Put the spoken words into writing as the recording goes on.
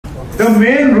The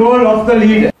main role of the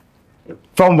leader,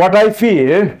 from what I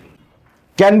feel,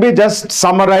 can be just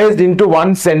summarized into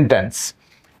one sentence.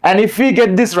 And if we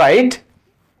get this right,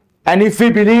 and if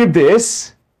we believe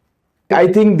this, I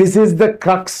think this is the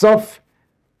crux of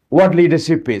what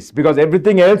leadership is, because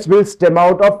everything else will stem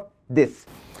out of this.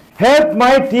 Help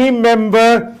my team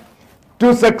member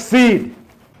to succeed.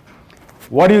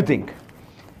 What do you think?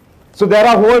 So there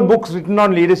are whole books written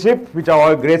on leadership, which are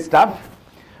all great stuff.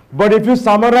 But if you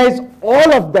summarize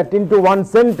all of that into one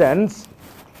sentence,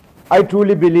 I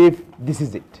truly believe this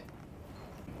is it.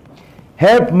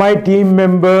 Help my team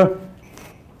member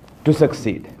to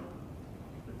succeed.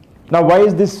 Now, why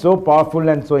is this so powerful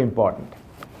and so important?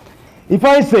 If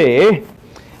I say,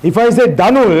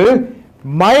 Dhanul,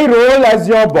 my role as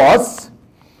your boss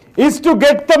is to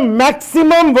get the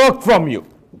maximum work from you.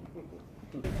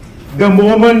 The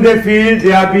moment they feel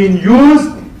they are being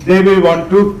used, they will want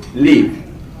to leave.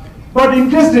 But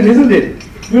interesting, isn't it?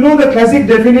 You know the classic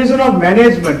definition of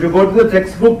management. You go to the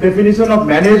textbook definition of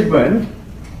management.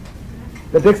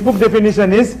 The textbook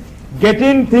definition is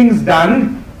getting things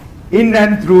done in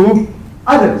and through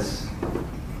others.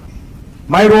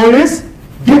 My role is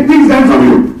get things done from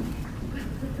you.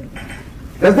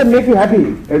 Does that make you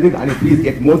happy? Please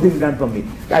get more things done from me.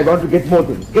 I want to get more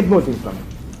things from you.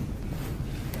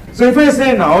 So if I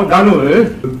say now,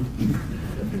 Dhanul,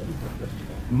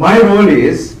 my role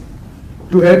is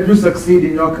to help you succeed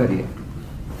in your career.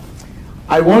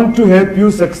 I want to help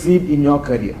you succeed in your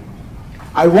career.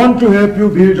 I want to help you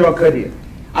build your career.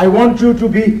 I want you to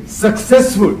be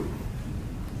successful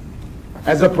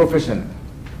as a professional.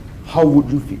 How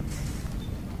would you feel?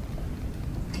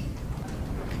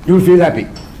 You will feel happy.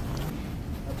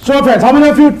 So friends, how many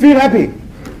of you feel happy?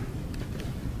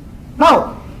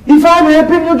 Now, if I am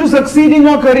helping you to succeed in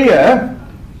your career,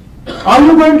 are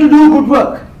you going to do good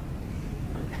work?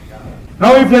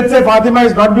 Now if let's say Fatima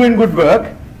is not doing good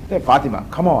work, say Fatima,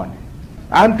 come on.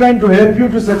 I am trying to help you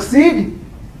to succeed.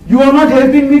 You are not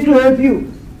helping me to help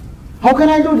you. How can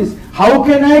I do this? How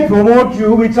can I promote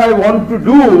you, which I want to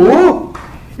do,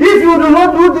 if you do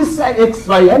not do this X,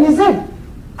 Y, and Z?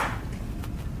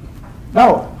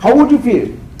 Now, how would you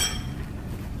feel?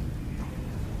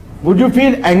 Would you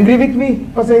feel angry with me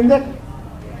for saying that?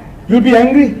 You'll be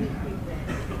angry.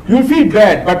 You'll feel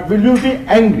bad, but will you be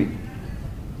angry?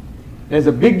 There's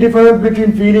a big difference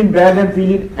between feeling bad and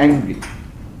feeling angry.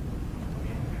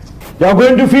 You're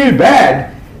going to feel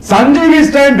bad. Sanjeev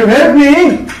is trying to help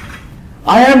me.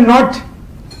 I am not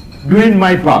doing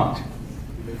my part.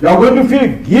 You're going to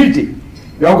feel guilty.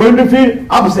 You're going to feel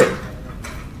upset.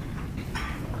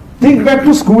 Think back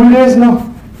to school days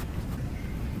now.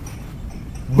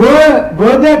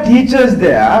 Were there teachers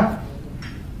there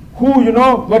who,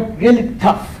 were really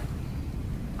tough?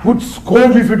 Would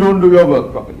scold if you don't do your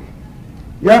work properly?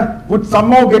 Yeah? Would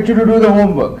somehow get you to do the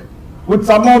homework? Would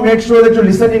somehow make sure that you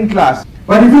listen in class?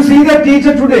 But if you see that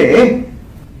teacher today,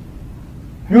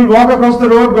 you'll walk across the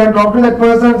road, go and talk to that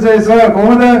person, say, sir, go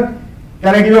over there,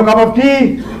 can I give you a cup of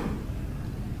tea?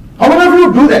 How many of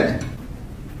you do that?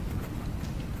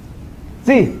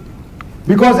 See,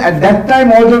 because at that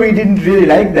time, although we didn't really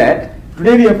like that,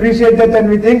 today we appreciate that and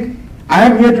we think, I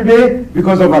am here today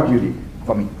because of what you did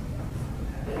for me.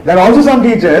 There are also some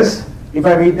teachers, if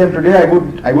I meet them today,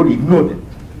 I would ignore them.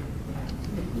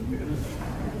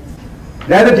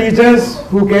 They are the teachers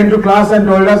who came to class and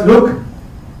told us, look,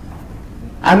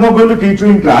 I am not going to teach you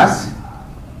in class.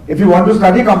 If you want to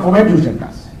study, come for my tuition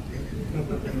class.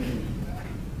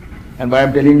 And what I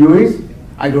am telling you is,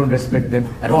 I don't respect them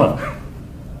at all.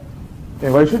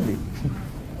 Then why should we?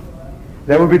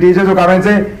 There will be teachers who come and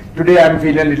say, today I am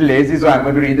feeling a little lazy, so I am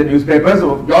going to read the newspaper,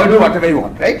 so you all do whatever you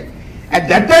want, right? At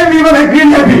that time we were like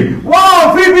really happy.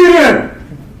 Wow, free period!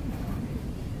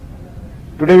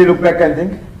 Today we look back and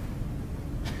think,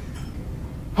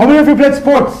 how many of you played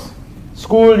sports?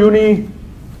 School, uni?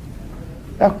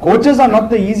 Coaches are not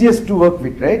the easiest to work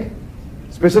with, right?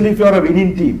 Especially if you are a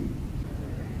winning team.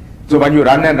 So when you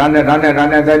run and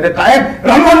they're tired,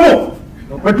 run one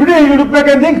more. But today you look back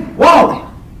and think,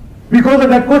 wow, because of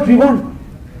that coach we won.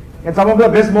 And some of the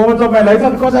best moments of my life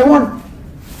are because I won.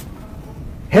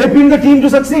 Helping the team to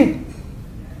succeed.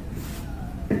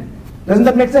 Doesn't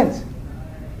that make sense?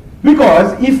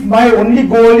 Because if my only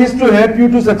goal is to help you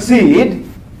to succeed,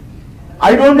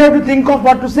 I don't have to think of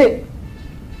what to say.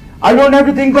 I don't have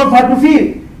to think of what to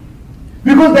feel.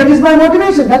 Because that is my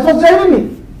motivation. That's what's driving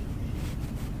me.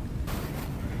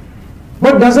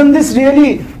 But doesn't this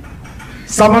really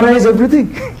summarize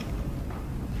everything?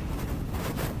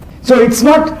 So it's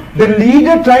not the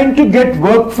leader trying to get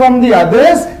work from the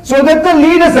others so that the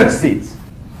leader succeeds.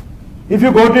 If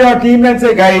you go to your team and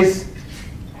say, guys,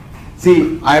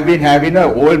 See, I've been having an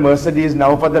old Mercedes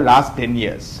now for the last 10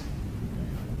 years.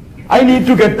 I need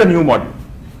to get the new model.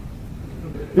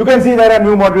 You can see there are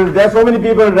new models. There are so many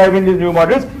people driving these new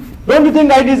models. Don't you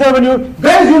think I deserve a new?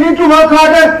 Guys, you need to work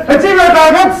harder, achieve your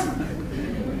targets,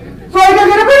 so I can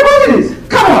get a better Mercedes.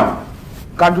 Come on.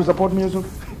 Can't you support me, Yusuf?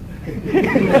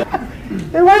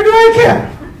 Then why do I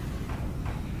care?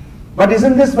 But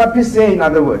isn't this what we say in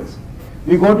other words?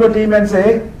 We go to a team and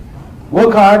say,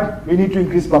 work hard, we need to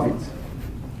increase profits.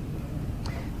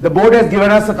 The board has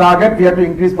given us a target, we have to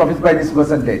increase profits by this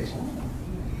percentage.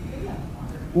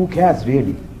 Who cares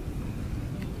really?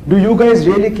 Do you guys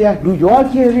really care? Do you all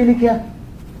really care?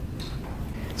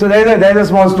 So there's a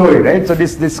small story, right? So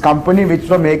this company which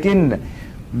was making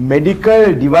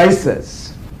medical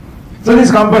devices. So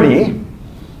this company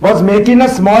was making a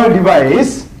small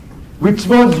device which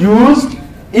was used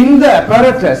in the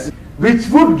apparatus which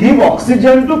would give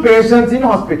oxygen to patients in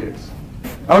hospitals.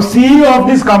 Now CEO of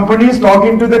this company is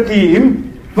talking to the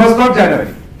team 1st of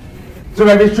January. So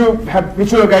I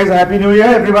wish you guys a happy new year,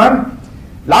 everyone.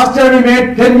 Last year we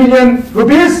made 10 million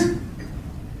rupees.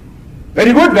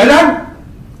 Very good, well done.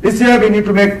 This year we need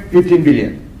to make 15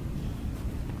 billion.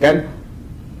 Can?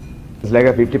 It's like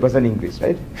a 50% increase,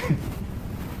 right?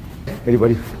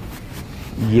 Everybody.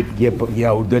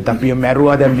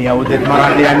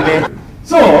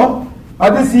 So,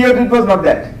 what the CEO did was not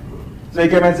that. So he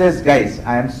came and says, guys,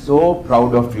 I am so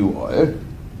proud of you all.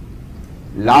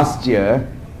 Last year,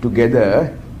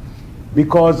 together,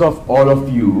 because of all of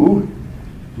you,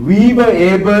 we were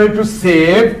able to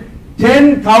save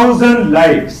 10,000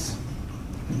 lives.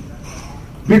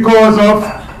 Because of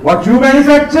what you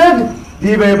manufactured,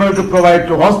 we were able to provide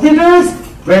to hospitals.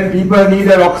 When people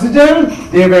needed oxygen,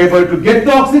 they were able to get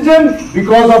the oxygen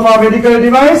because of our medical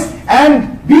device,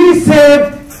 and we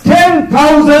saved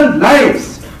 10,000 lives.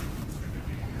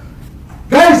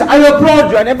 Guys, I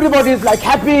applaud you, and everybody is like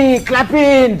happy,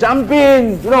 clapping,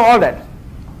 jumping, all that.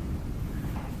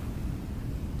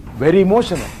 Very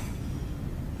emotional.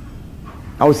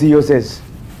 Our CEO says,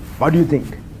 what do you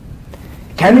think?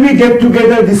 Can we get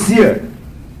together this year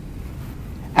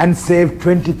and save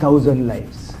 20,000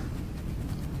 lives?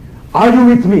 Are you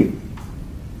with me?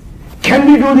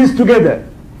 Can we do this together?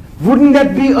 Wouldn't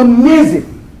that be amazing?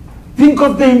 Think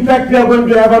of the impact we are going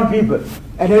to have on people.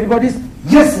 And everybody's,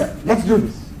 yes sir, let's do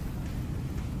this.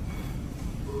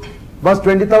 Was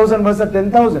 20,000 versus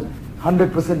 10,000?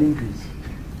 100% increase.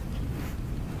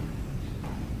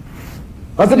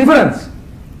 What's the difference?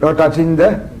 You're touching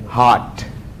the heart.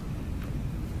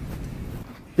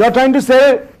 You're trying to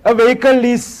sell a vehicle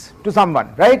lease to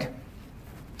someone, right?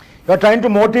 You're trying to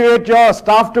motivate your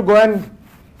staff to go and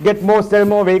sell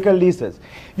more vehicle leases.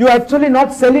 You're actually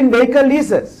not selling vehicle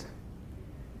leases.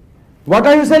 What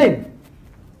are you selling?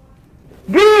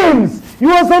 Dreams!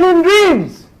 You are selling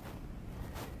dreams!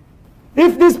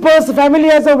 If this family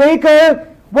has a vehicle,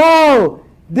 wow,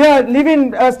 their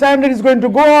living standard is going to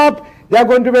go up, they are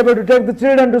going to be able to take the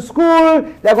children to school,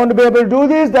 they are going to be able to do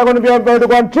this, they are going to be able to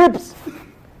go on trips.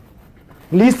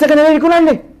 Lease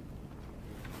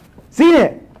see?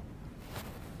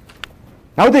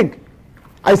 Now think,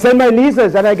 I sell my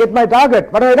leases and I get my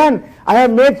target. What have I done? I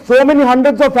have made so many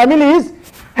hundreds of families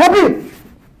happy.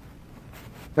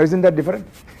 Now isn't that different?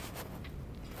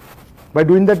 By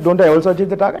doing that, don't I also achieve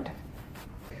the target?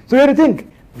 So you have to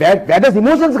think, where does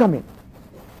emotions come in?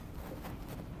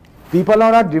 People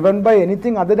are not driven by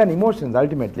anything other than emotions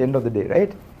ultimately, end of the day,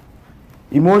 right?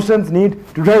 Emotions need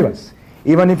to drive us.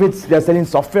 Even if they are selling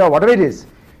software or whatever it is,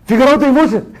 figure out the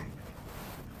emotion.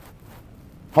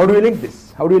 How do we link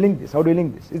this? How do we link this? How do we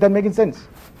link this? Is that making sense?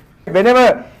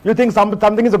 Whenever you think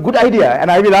something is a good idea, and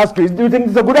I will ask you, do you think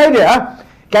it's a good idea?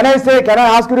 Can I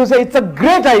ask you to say it's a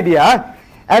great idea,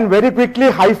 and very quickly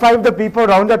high five the people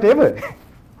around the table?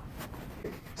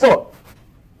 So,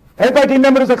 help my team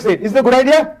member to succeed. Is it a good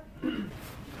idea?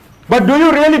 But do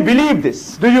you really believe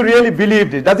this? Do you really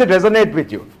believe this? Does it resonate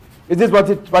with you? Is this what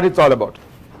it's all about?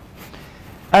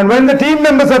 And when the team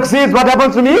member succeeds, what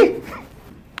happens to me?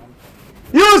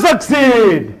 You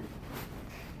succeed!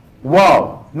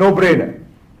 Wow, no brainer.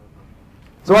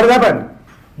 So what has happened?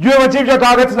 You have achieved your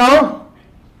targets now,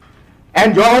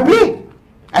 and you're happy,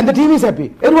 and the team is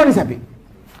happy. Everyone is happy.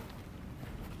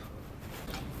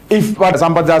 If what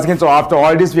Sampath is asking, so after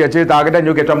all this we achieve target and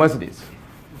you get a Mercedes.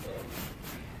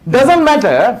 Doesn't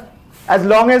matter as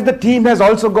long as the team has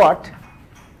also got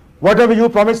whatever you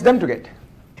promised them to get.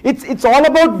 It's all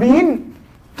about being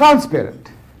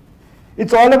transparent.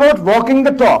 It's all about walking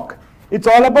the talk. It's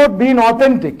all about being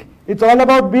authentic. It's all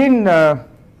about being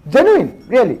genuine,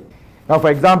 really. Now,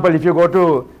 for example, if you go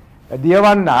to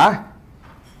Diyavanna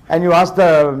and you ask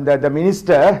the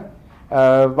minister,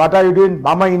 what are you doing?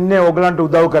 Mama inne ogalanta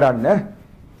udav karanna.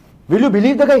 Will you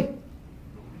believe the guy?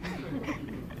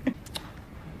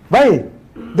 Why?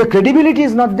 The credibility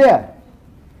is not there.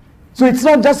 So it's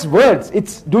not just words,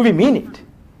 it's do we mean it?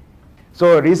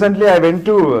 So recently I went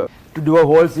to do a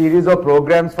whole series of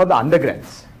programs for the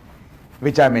undergrads,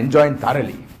 which I'm enjoying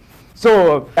thoroughly.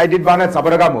 So I did one at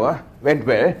Sabaragamuwa, went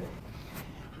well,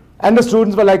 and the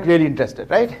students were like really interested,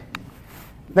 right?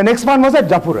 The next one was at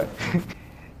Japura.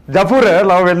 Japura,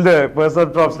 now when the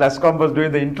person from Slashcom was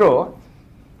doing the intro,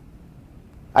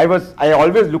 I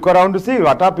always look around to see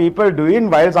what are people doing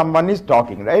while someone is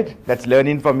talking, right? That's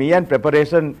learning for me and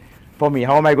preparation for me.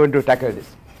 How am I going to tackle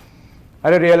this?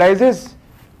 And I realize is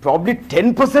probably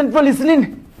 10% were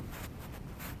listening.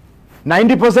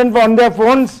 90% were on their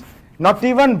phones, not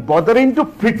even bothering to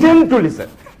pretend to listen.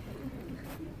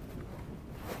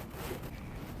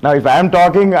 Now if I am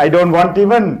talking, I don't want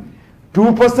even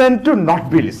 2% to not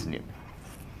be listening.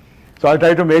 So I'll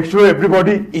try to make sure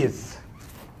everybody is.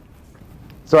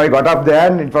 So I got up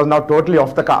there and it was now totally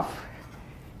off the cuff,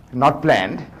 not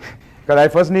planned, because I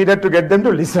first needed to get them to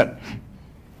listen.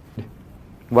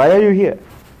 Why are you here?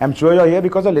 I'm sure you're here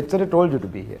because a lecturer told you to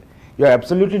be here. You have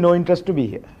absolutely no interest to be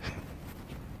here.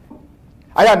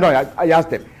 I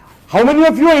asked them, how many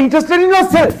of you are interested in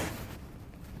yourself?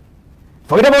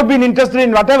 Forget about being interested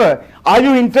in whatever. Are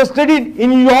you interested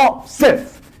in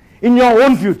yourself, in your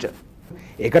own future?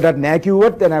 Then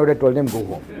I would have told them, go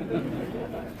home.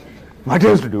 What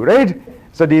else to do, right?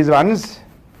 So these ones,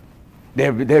 they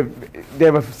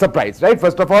were surprised, right?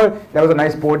 First of all, there was a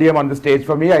nice podium on the stage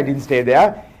for me. I didn't stay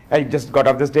there. I just got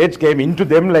off the stage, came into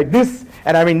them like this,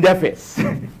 and I'm in their face.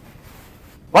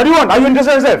 What do you want? Are you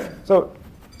interested in yourself? So,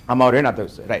 I'm already not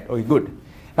right. Okay, good.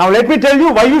 Now let me tell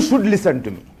you why you should listen to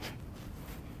me.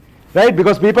 Right?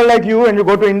 Because people like you, when you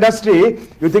go to industry,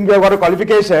 you think you have got a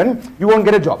qualification, you won't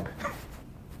get a job.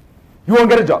 You won't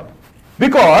get a job.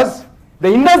 Because the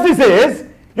industry says,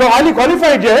 you're highly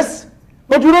qualified, yes,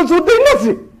 but you don't suit the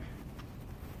industry.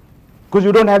 Because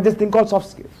you don't have this thing called soft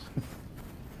skills.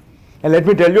 And let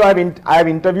me tell you, I have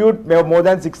interviewed more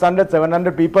than 600,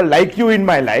 700 people like you in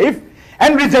my life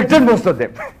and rejected most of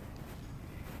them.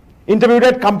 Interviewed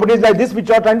at companies like this which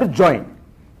you are trying to join.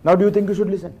 Now do you think you should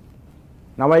listen?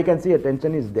 Now I can see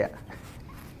attention is there.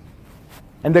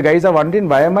 And the guys are wondering,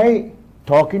 why am I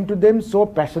talking to them so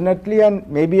passionately and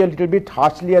maybe a little bit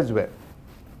harshly as well?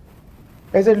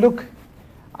 I said, look,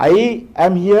 I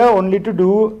am here only to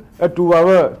do a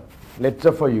 2-hour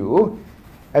lecture for you.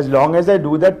 As long as I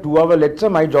do that 2-hour lecture,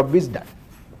 my job is done.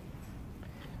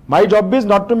 My job is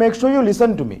not to make sure you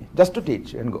listen to me, just to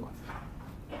teach and go,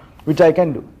 which I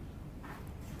can do.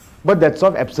 But that's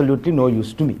of absolutely no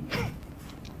use to me.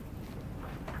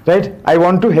 Right? I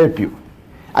want to help you.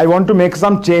 I want to make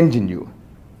some change in you.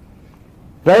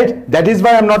 Right? That is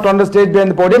why I'm not on the stage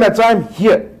behind the podium. That's why I'm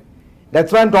here.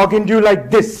 That's why I'm talking to you like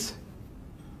this.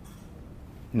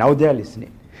 Now they are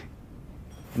listening.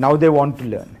 Now they want to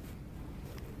learn.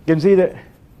 You can see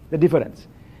the difference.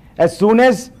 As soon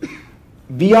as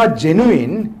we are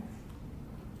genuine,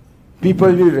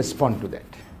 people will respond to that.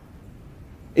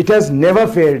 It has never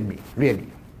failed me, really.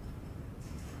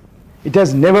 It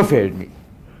has never failed me.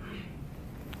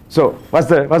 So, what's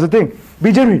the thing?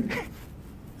 Be genuine.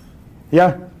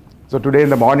 Yeah. So today in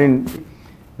the morning,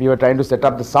 we were trying to set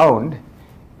up the sound,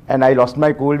 and I lost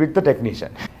my cool with the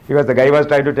technician. Because the guy was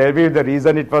trying to tell me the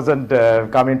reason it wasn't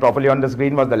coming properly on the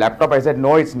screen was the laptop. I said,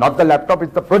 no, it's not the laptop,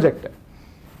 it's the projector.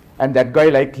 And that guy,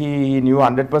 like he knew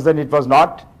 100% it was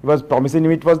not. He was promising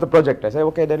me it was the projector. I said,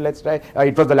 okay, then let's try.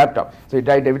 It was the laptop. So he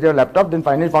tried everything on the laptop, then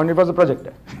finally found it was the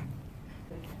projector.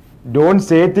 Don't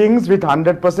say things with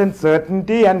 100%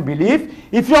 certainty and belief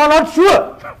if you are not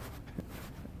sure.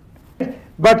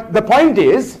 But the point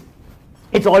is,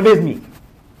 it's always me.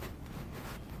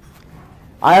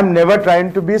 I am never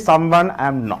trying to be someone I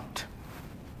am not.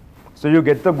 So you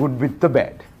get the good with the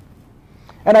bad.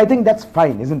 And I think that's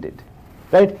fine, isn't it?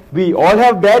 Right? We all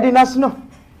have bad in us, no?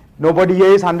 Nobody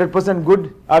here is 100%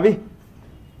 good, are we?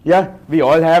 Yeah, we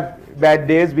all have bad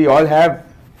days. We all have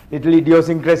little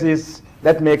idiosyncrasies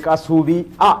that make us who we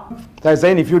are. So I'm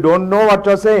saying, if you don't know what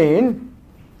you're saying,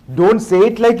 don't say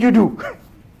it like you do.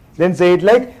 Then say it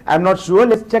like, I'm not sure,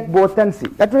 let's check both and see.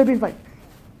 That would have been fine.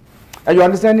 Are you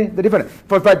understanding the difference?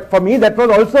 For me, that was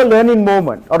also a learning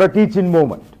moment or a teaching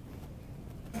moment.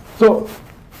 So,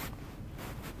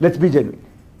 let's be genuine.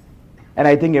 And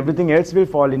I think everything else will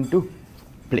fall into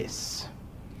place.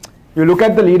 You look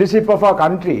at the leadership of our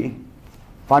country,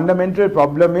 fundamental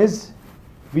problem is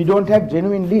we don't have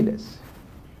genuine leaders.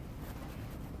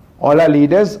 All our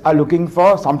leaders are looking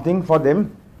for something for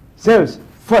themselves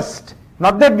first,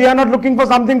 Not that we are not looking for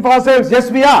something for ourselves. Yes,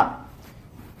 we are.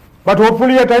 But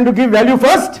hopefully we are trying to give value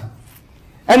first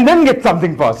and then get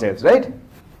something for ourselves, right?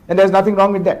 And there's nothing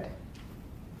wrong with that.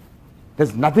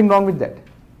 There's nothing wrong with that.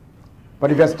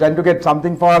 But if we are trying to get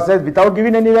something for ourselves without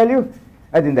giving any value,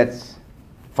 I think that's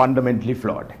fundamentally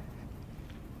flawed.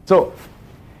 So,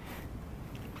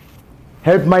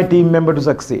 help my team member to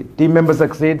succeed. Team member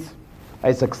succeeds,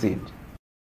 I succeed.